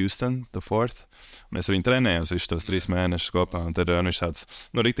James Houston, the fourth. Un es viņu trenējos visus tos 3 mēnešus kopā, un tad viņš tāds,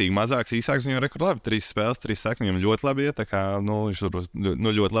 ritīgi mazāks, īsāks, viņam rekord labi, 3 spēles, 3 sakni, viņam ļoti labi iet, tā kā, viņš tur,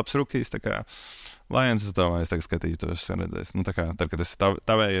 ļoti labs rukijs, tā kā, Lions, es domāju, es tagad skatītos, redzēs, tā kā, tad, kad es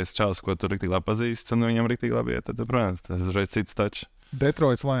tavējies čals, ko tu riktīgi labi pazīst, un viņam riktīgi labi iet, tad, protams, tas ir reiz cits tačs.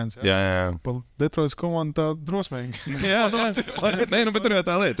 Detroits Lions. Jā. Detroits komanda tā drosmīgi. Jā. Nē, bet tur jau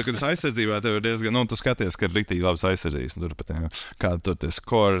tā lieta, kad aizsardzībā tev ir diezgan, tu skaties, ka ir riktīgi labs aizsardzības. Tur pat kādu to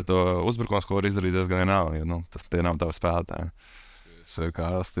skoru, to uzbrukuma skoru izdarīt diezgan vienalga, jo tie nav tavi spēlētāji.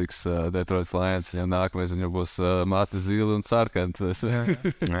 Kārls tiks Detroits Lions, viņam nākamais viņam būs Mati Zīle un Sarkants.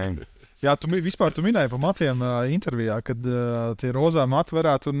 Jā, tu minēji par matiem intervijā, kad tie rozā mati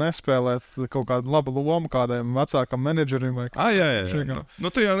varētu nespēlēt kaut kādu labu lomu kādiem vecākam menedžerim. Jā.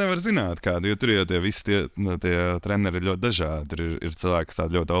 Nu, tu jau nevar zināt kādu, jo tur jau tie visi tie treneri ir ļoti dažādi. Tur ir cilvēki, kas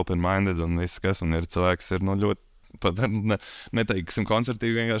tādi ļoti open-minded un viss kas, un ir cilvēki, kas ir ļoti, pat neteiksim,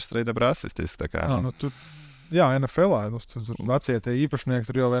 konservatīvi, vienkārši straight up rasistiski. Jā, NFL-ā. Vecie tie īpašnieki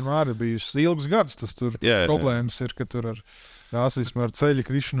tur jau vienmēr ir bijuši ilgs gads. Tas tur problēmas ir, ka tur ar rasismu, ar ceļu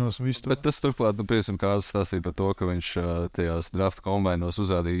krišanos un visu. Bet tas turklāt, piemēram, Kārlis stāstīja par to, ka viņš tajās drafta kombainos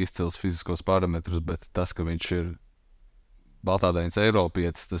uzrādīja izcils fiziskos parametrus, bet tas, ka viņš ir baltādains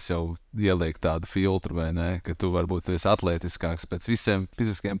Eiropietis, tas jau ieliek tādu filtru, vai ne? Ka tu varbūt esi atlētiskāks pēc visiem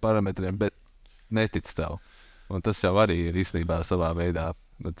fiziskiem parametriem, bet netic tev. Un tas jau arī ir īstenībā savā veidā.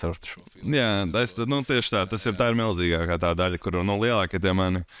 Jā, tieši tā. Tā ir milzīgākā tā daļa, kur lielākie tie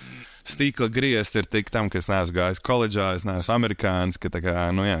mani stīkla griezti ir tik tam, ka es neesmu gājis koledžā, es neesmu amerikānis, ka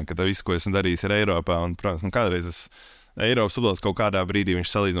viss, ko esmu darījis, ir Eiropā. Un, protams, kādreiz Eiropas futbols kaut kādā brīdī viņš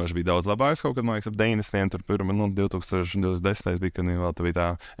salīdzinoši bija daudz labāks. Kaut kad, man liekas, ap 90. tur pirmā, 2010. bija, kad vēl tā bija tā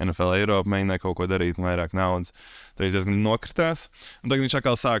NFL Eiropa, mēģināja kaut ko darīt, vairāk naudas. Tad viņš diezgan nokritās. Un tagad viņš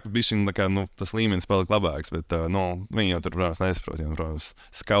atkal sāka bišķiņ, tas līmenis palika labāks, bet viņi jau tur, protams, nesaprot, protams,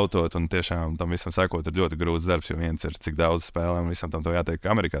 skautot un tiešām tam visam sekot ir ļoti grūts darbs, jo viens ir cik daudz spēlēm, visam tam to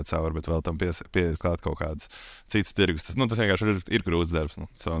jātiek Amerikā cauri, bet vēl tam pieiet klāt kaut kāds cits tirgus. Tas vienkārši ir grūts darbs.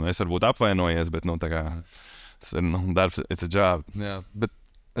 Es varbūt apvainojies, bet tas ir darbs, it's a job. Jā, bet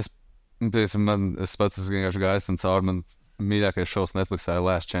es pats esmu vienkārši gājis tam cauri. Man mīļākais šovs Netflixā ir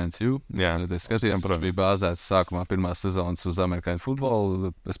Last Chance U. Jā, es skatījos, viņš bija bāzēts sākumā pirmās sezonas uz amerikāņu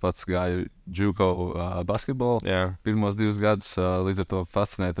futbolu. Es pats gāju JUCO basketbolu. Pirmos 2 gadus, līdz ar to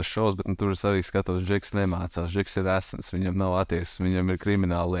fascinēja tas šovs, bet tur es arī skatos, Džeks nemācās. Džeks ir esens, viņam nav attieksmes, viņam ir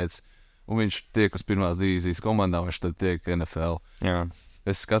krimināla lietas. Un viņš tiek uz pirmās divīzijas komandā, viņš tad tiek NFL. Jā.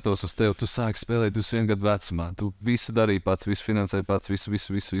 Es skatos uz tevi, tu sāki spēlēt 21 gadu vecumā. Tu visu darīji pats, visu finansēji pats, visu.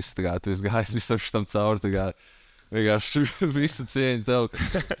 Tā kā tu esi gājis visam šitam cauri, tā kā vienkārši visu cieņu tev,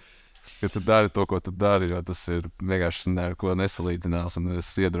 ka tu dari to, ko tu dari, jo tas ir vienkārši neko nesalīdzināms, un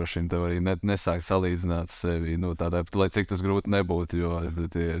es iedrošinu tev arī nesākt salīdzināt sevi, tādā, lai cik tas grūti nebūtu, jo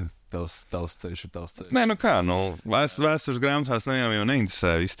tie ir tavs ceļš ir tavs ceļš. Nē, vēstures grāmatās nevienam jau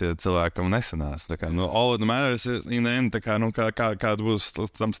neinteresē visi tie cilvēki, kam nesanās. Tā kā, all the matters is in the end, tā kā, kāda būs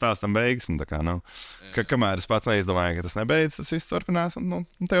tam stāstam beigas, un tā kā, kamēr es pats neizdomāju, ka tas nebeidz, tas viss turpinās, un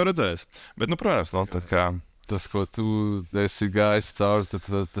te jau redzēs. Bet, protams, tā kā... Tas, ko tu esi gājis cauri,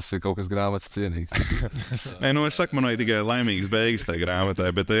 tas ir kaut kas grāmatas cienīgs. Nē, es saku, man vajag tikai laimīgas beigas tajā grāmatai,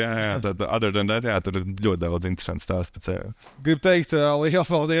 bet tad other than that, tur ir ļoti daudz interesants stāsts pēc sevi. Gribu teikt, lielu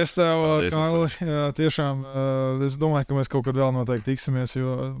paldies tev, Kārli. Tiešām, es domāju, ka mēs kaut kad vēl noteikti tiksimies,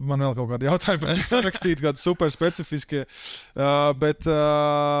 jo man vēl kaut kādi jautājumi sarakstīt, kādi super specifiskie. Bet,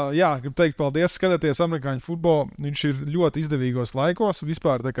 gribu teikt paldies, skatieties amerikāņu futbolu. Viņš ir ļoti izdevīgos laikos,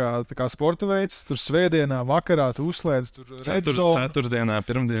 vispār tā kā sporta veids, tur svētdienā, vakarā tu uzslēdz, tur ceturtdienā,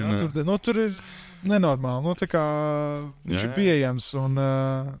 pirmdienā. Tur ir nenormāli. Viņš ir pieejams. Un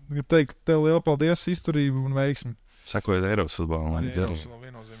gribu teikt tev lielu paldies, izturību un veiksmi. Sakojot Eiropas futbolam. Eiropas futbolam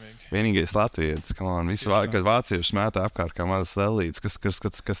viennozīmīgi. Vienīgais latvietis, kad vācieši smētā apkārt kā mazas lelītes,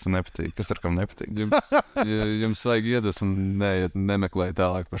 kas tam nepatīk, kas ar kam nepatīk. Jums vajag iedvesmu un nemeklēt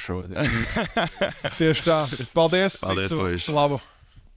tālāk par šo. Tieši tā. Paldies. Paldies, puiši. Labu.